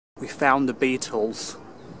We found the Beatles.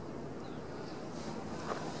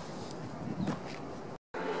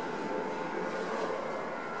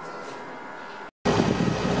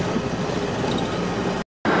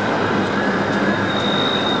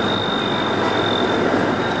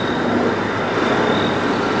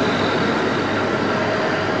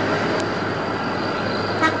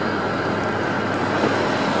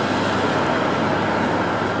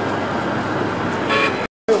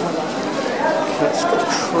 Let's go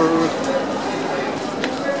through.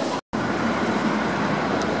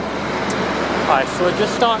 Alright, so we're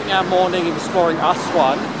just starting our morning exploring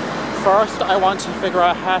Aswan. First, I want to figure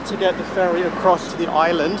out how to get the ferry across to the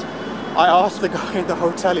island. I asked the guy in the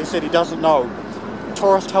hotel, he said he doesn't know.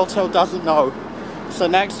 Tourist hotel doesn't know. So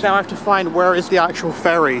next now I have to find where is the actual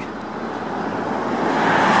ferry.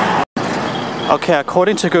 Okay,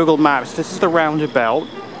 according to Google Maps, this is the roundabout.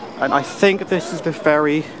 And I think this is the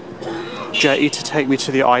ferry jetty to take me to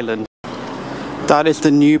the island. That is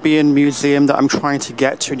the Nubian Museum that I'm trying to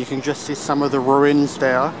get to, and you can just see some of the ruins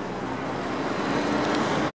there.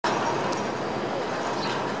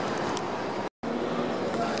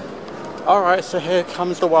 Alright, so here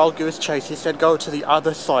comes the wild goose chase. He said go to the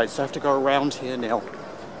other side, so I have to go around here now.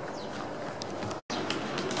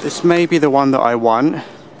 This may be the one that I want.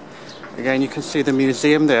 Again, you can see the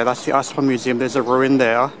museum there. That's the Aswan Museum. There's a ruin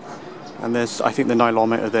there. And there's, I think, the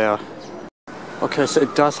Nileometer there. Okay, so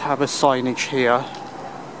it does have a signage here.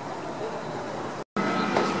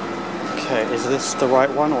 Okay, is this the right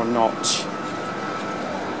one or not?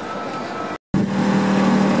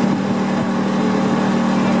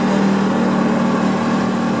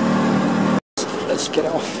 Let's get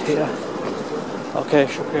off here. Okay,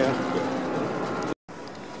 shukriya.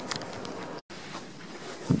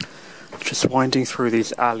 Just winding through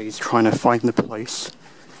these alleys trying to find the place.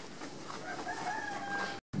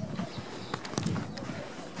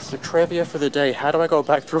 So trivia for the day, how do I go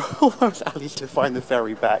back through all those alleys to find the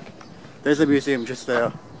ferry back? There's a museum just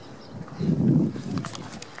there.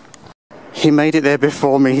 He made it there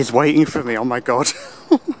before me, he's waiting for me, oh my god.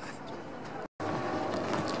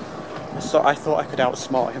 So I thought I could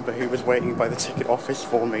outsmart him, but he was waiting by the ticket office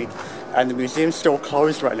for me. And the museum's still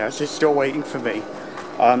closed right now, so he's still waiting for me.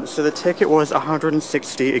 So the ticket was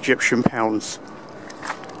 160 Egyptian pounds.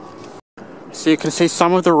 So you can see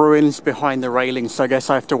some of the ruins behind the railings, so I guess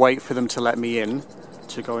I have to wait for them to let me in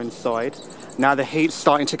to go inside. Now the heat's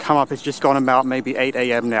starting to come up, it's just gone about maybe 8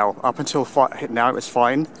 AM now. Up until now it was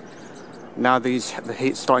fine. Now the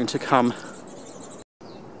heat's starting to come.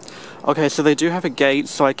 Okay, so they do have a gate,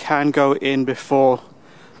 so I can go in before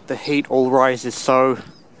the heat all rises. So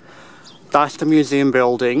that's the museum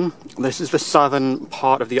building. This is the southern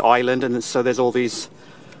part of the island, and so there's all these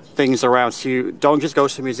things around. So you don't just go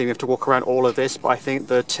to the museum, you have to walk around all of this, but I think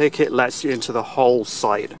the ticket lets you into the whole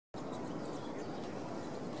site.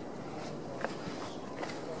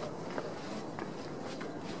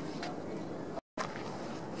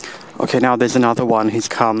 Okay, now there's another one. He's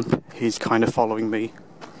come. He's kind of following me.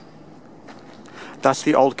 That's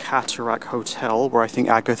the old Cataract Hotel where I think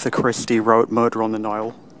Agatha Christie wrote Murder on the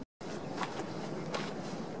Nile.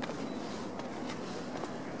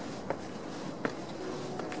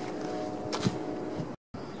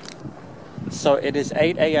 So it is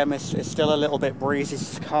 8 AM, it's still a little bit breezy.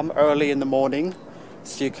 It's come early in the morning,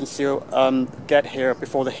 so you can still get here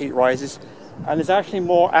before the heat rises. And there's actually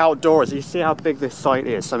more outdoors. You see how big this site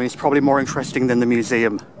is. I mean, it's probably more interesting than the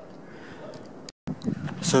museum.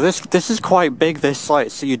 So this is quite big, this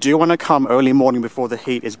site. So you do want to come early morning before the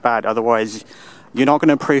heat is bad. Otherwise, you're not going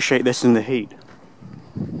to appreciate this in the heat.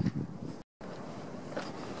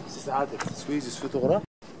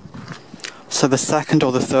 So the second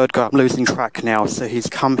or the third guy, I'm losing track now, so he's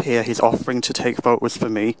come here, he's offering to take photos for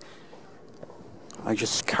me. I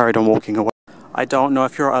just carried on walking away. I don't know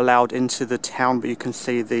if you're allowed into the town, but you can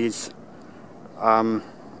see these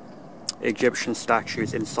Egyptian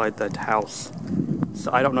statues inside that house.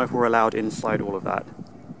 So I don't know if we're allowed inside all of that.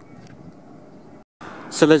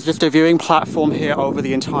 So there's just a viewing platform here over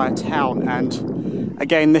the entire town, and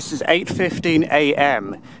again, this is 8:15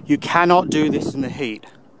 AM. You cannot do this in the heat.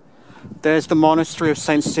 There's the monastery of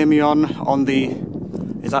St. Simeon on the,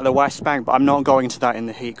 is that the west bank? But I'm not going to that in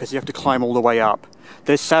the heat because you have to climb all the way up.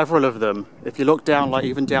 There's several of them. If you look down, like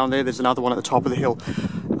even down there, there's another one at the top of the hill.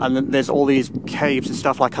 And then there's all these caves and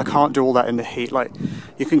stuff. Like I can't do all that in the heat. Like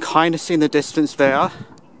you can kind of see in the distance there,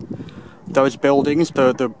 those buildings,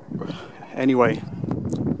 anyway.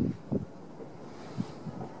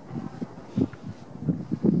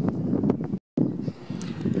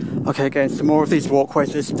 Okay, again, some more of these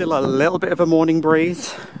walkways. There's still a little bit of a morning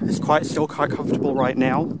breeze. It's still quite comfortable right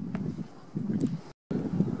now.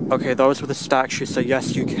 Okay, those were the statues, so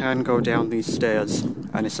yes, you can go down these stairs,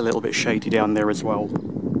 and it's a little bit shady down there as well.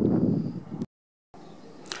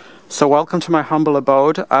 So welcome to my humble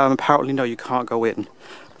abode. Apparently no, you can't go in.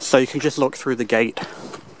 So you can just look through the gate.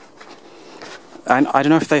 And I don't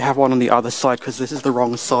know if they have one on the other side, because this is the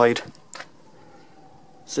wrong side.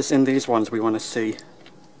 It's just in these ones we want to see.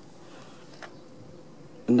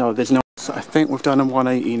 No, there's no... So I think we've done a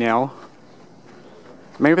 180 now.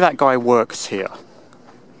 Maybe that guy works here.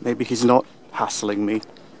 Maybe he's not hassling me.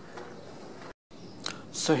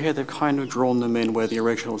 So here they've kind of drawn them in where the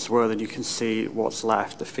originals were, then you can see what's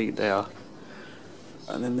left, the feet there.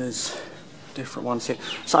 And then there's different ones here.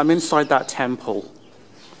 So I'm inside that temple.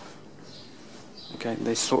 Again,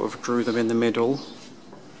 they sort of drew them in the middle.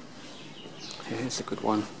 Here's a good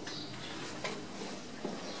one.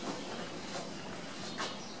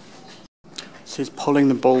 So he's pulling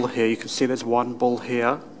the bull here. You can see there's one bull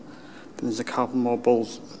here. Then there's a couple more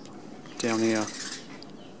bulls down here.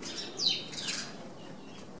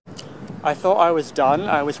 I thought I was done.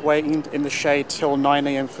 I was waiting in the shade till 9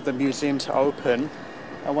 AM for the museum to open.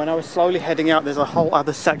 And when I was slowly heading out, there's a whole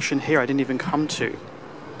other section here I didn't even come to.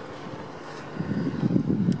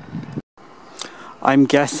 I'm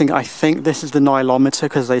guessing, I think this is the Nileometer,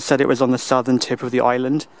 because they said it was on the southern tip of the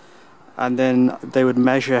island. And then they would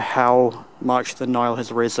measure how much the Nile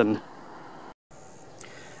has risen.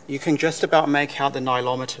 You can just about make out the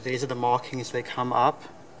Nileometer. These are the markings they come up.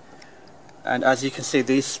 And as you can see,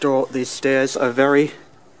 these stairs are very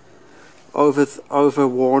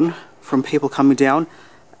overworn from people coming down.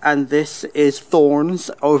 And this is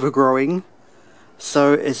thorns overgrowing.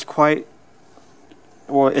 So it's quite...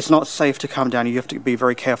 Well, it's not safe to come down. You have to be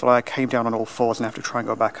very careful. I came down on all fours and have to try and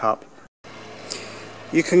go back up.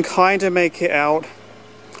 You can kind of make it out.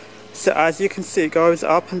 So as you can see, it goes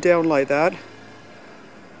up and down like that.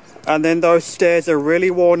 And then those stairs are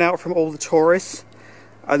really worn out from all the tourists.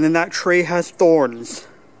 And then that tree has thorns.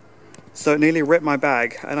 So it nearly ripped my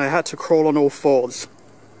bag. And I had to crawl on all fours.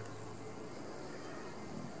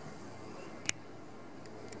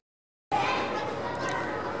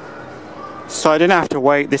 So I didn't have to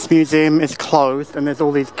wait. This museum is closed, and there's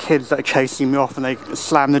all these kids that are chasing me off, and they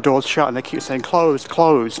slam the doors shut and they keep saying closed,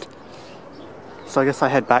 closed. So I guess I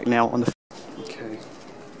head back now on the...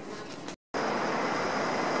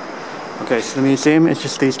 Okay, so the museum is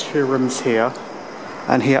just these two rooms here,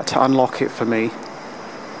 and he had to unlock it for me.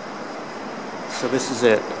 So this is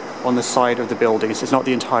it, on the side of the building. So it's not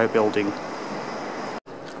the entire building.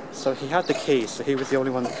 So he had the key, so he was the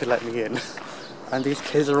only one that could let me in. And these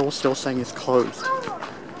kids are all still saying it's closed.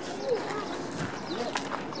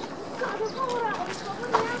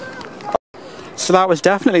 So that was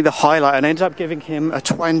definitely the highlight, and I ended up giving him a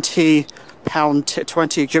 20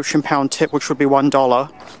 Egyptian pound tip, which would be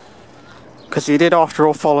 $1. Because he did, after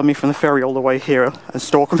all, follow me from the ferry all the way here and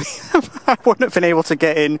stalk me. I wouldn't have been able to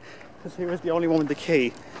get in because he was the only one with the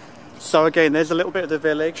key. So again, there's a little bit of the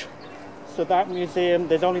village. So that museum,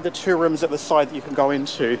 there's only the two rooms at the side that you can go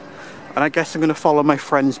into. And I guess I'm going to follow my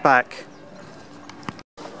friends back.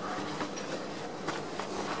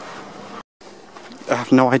 I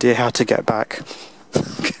have no idea how to get back.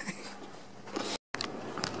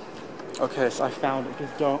 Okay, so I found it.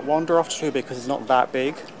 Just don't wander off too big because it's not that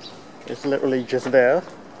big. It's literally just there.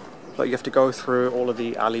 But you have to go through all of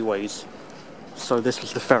the alleyways. So this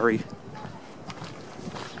was the ferry.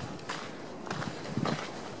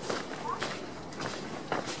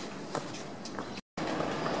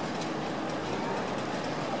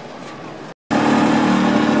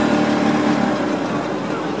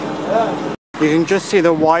 You can just see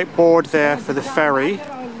the whiteboard there for the ferry.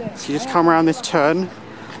 So you just come around this turn,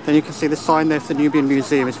 then you can see the sign there for the Nubian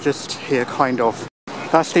Museum. It's just here, kind of.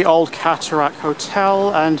 That's the old Cataract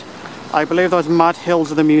Hotel, and I believe those mud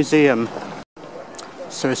hills are the museum.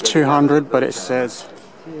 So it's 200, but it says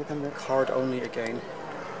card only again.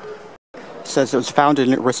 It says it was founded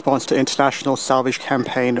in response to international salvage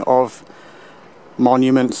campaign of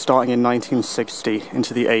monuments starting in 1960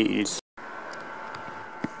 into the 80s.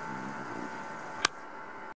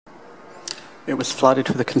 It was flooded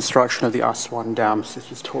for the construction of the Aswan Dam. So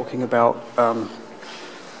this is talking about the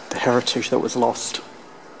heritage that was lost.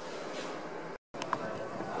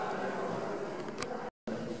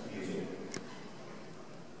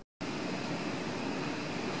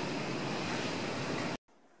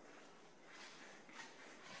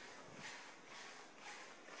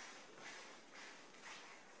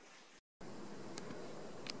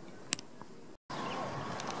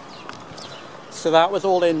 So that was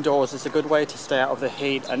all indoors. It's a good way to stay out of the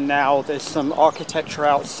heat, and now there's some architecture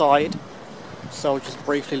outside, so I'll just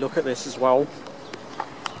briefly look at this as well.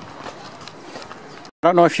 I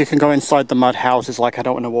don't know if you can go inside the mud houses, like I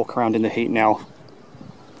don't want to walk around in the heat now.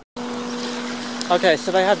 Okay,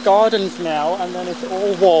 so they have gardens now, and then it's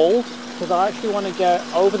all walled, because I actually want to get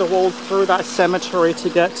over the wall through that cemetery to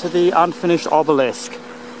get to the Unfinished Obelisk.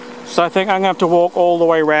 So I think I'm going to have to walk all the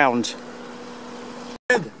way around.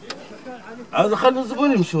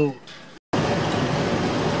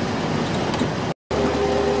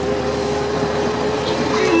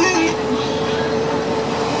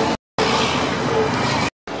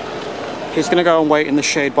 He's going to go and wait in the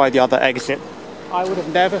shade by the other exit. I would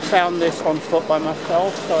have never found this on foot by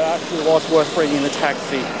myself, so it actually was worth bringing the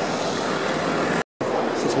taxi.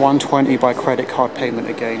 This is 120 by credit card payment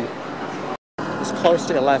again. It's close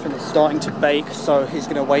to 11, it's starting to bake, so he's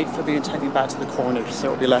going to wait for me and take me back to the corner,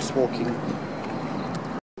 so it'll be less walking.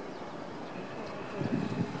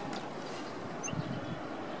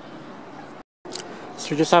 So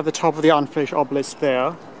we just have the top of the Unfinished Obelisk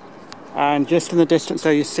there. And just in the distance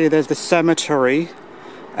there you see there's the cemetery,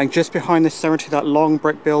 and just behind the cemetery, that long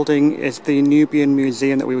brick building, is the Nubian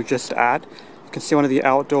Museum that we were just at. You can see one of the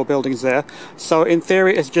outdoor buildings there. So in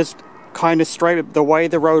theory it's just kind of straight. The way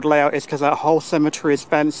the road layout is, because that whole cemetery is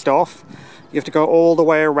fenced off, you have to go all the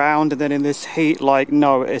way around, and then in this heat, like,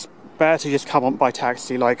 no, it's better to just come on by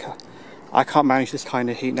taxi. Like, I can't manage this kind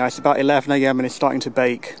of heat now. It's about 11 AM and it's starting to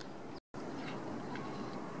bake.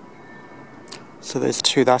 So there's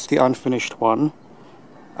two, that's the unfinished one,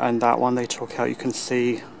 and that one they took out, you can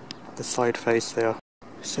see the side face there.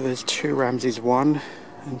 So there's two Ramses, 1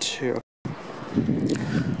 and 2.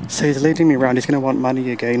 So he's leading me around, he's going to want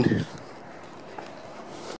money again.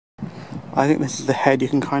 I think this is the head, you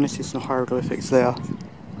can kind of see some hieroglyphics there.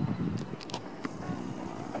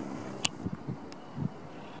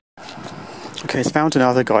 Okay, he's found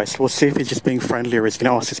another guy, so we'll see if he's just being friendly or he's going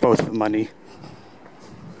to ask us both for money.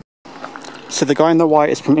 So the guy in the white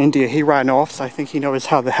is from India. He ran off, so I think he knows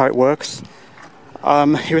how it works.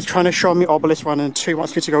 He was trying to show me Obelisk 1 and 2. He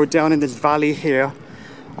wants me to go down in this valley here.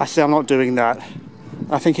 I said I'm not doing that.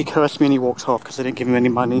 I think he cursed me and he walked off because I didn't give him any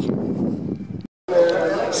money.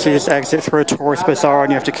 So you just exit through a tourist bazaar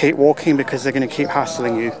and you have to keep walking because they're going to keep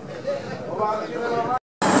hassling you.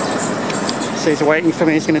 So he's waiting for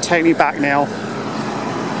me. He's going to take me back now.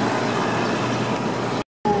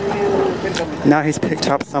 Now he's picked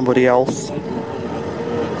up somebody else,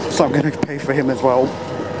 so I'm going to pay for him as well.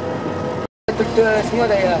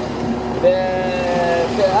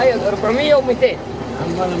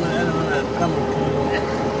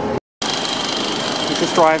 He's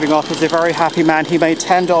just driving off. He's a very happy man. He made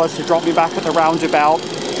 $10 to drop me back at the roundabout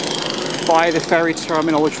by the ferry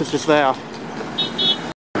terminal, which was just there.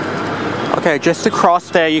 Okay, just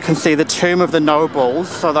across there you can see the Tomb of the Nobles,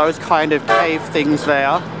 so those kind of cave things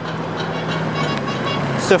there.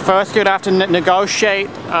 So first you'd have to negotiate,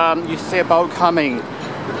 you see a boat coming,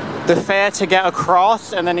 the fare to get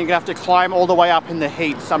across, and then you're going to have to climb all the way up in the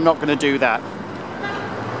heat, so I'm not going to do that.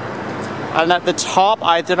 And at the top,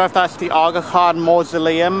 I don't know if that's the Aga Khan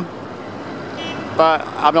Mausoleum, but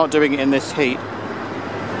I'm not doing it in this heat.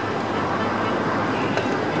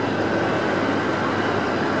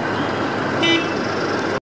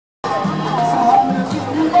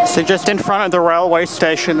 So just in front of the railway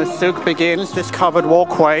station, the souk begins, this covered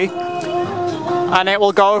walkway, and it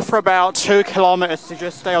will go for about 2 kilometers, so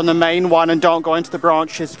just stay on the main one and don't go into the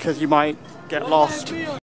branches because you might get lost.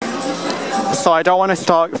 So I don't want to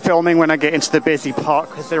start filming when I get into the busy part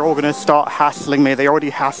because they're all going to start hassling me. They already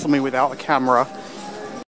hassle me without a camera.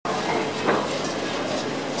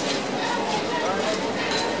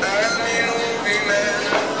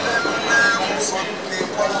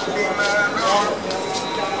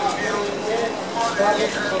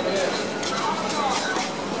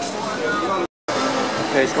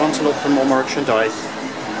 Okay, he's gone to look for more merchandise.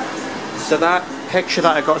 So that picture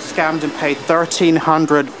that I got scammed and paid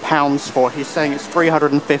 £1,300 for, he's saying it's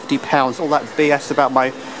 £350. All that BS about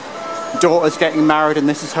my daughter's getting married and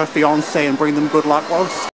this is her fiance and bring them good luck. Well,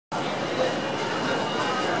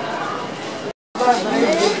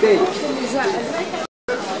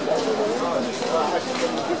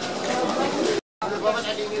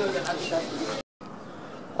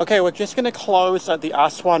 okay, we're just going to close at the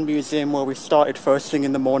Aswan Museum where we started first thing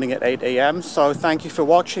in the morning at 8 AM. So thank you for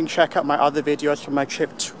watching. Check out my other videos from my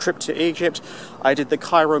trip to Egypt. I did the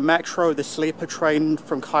Cairo Metro, the sleeper train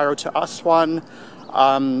from Cairo to Aswan.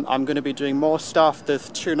 I'm going to be doing more stuff. The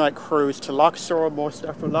 2-night cruise to Luxor, more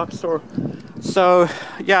stuff from Luxor. So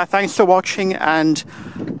yeah, thanks for watching, and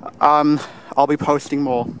I'll be posting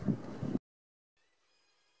more.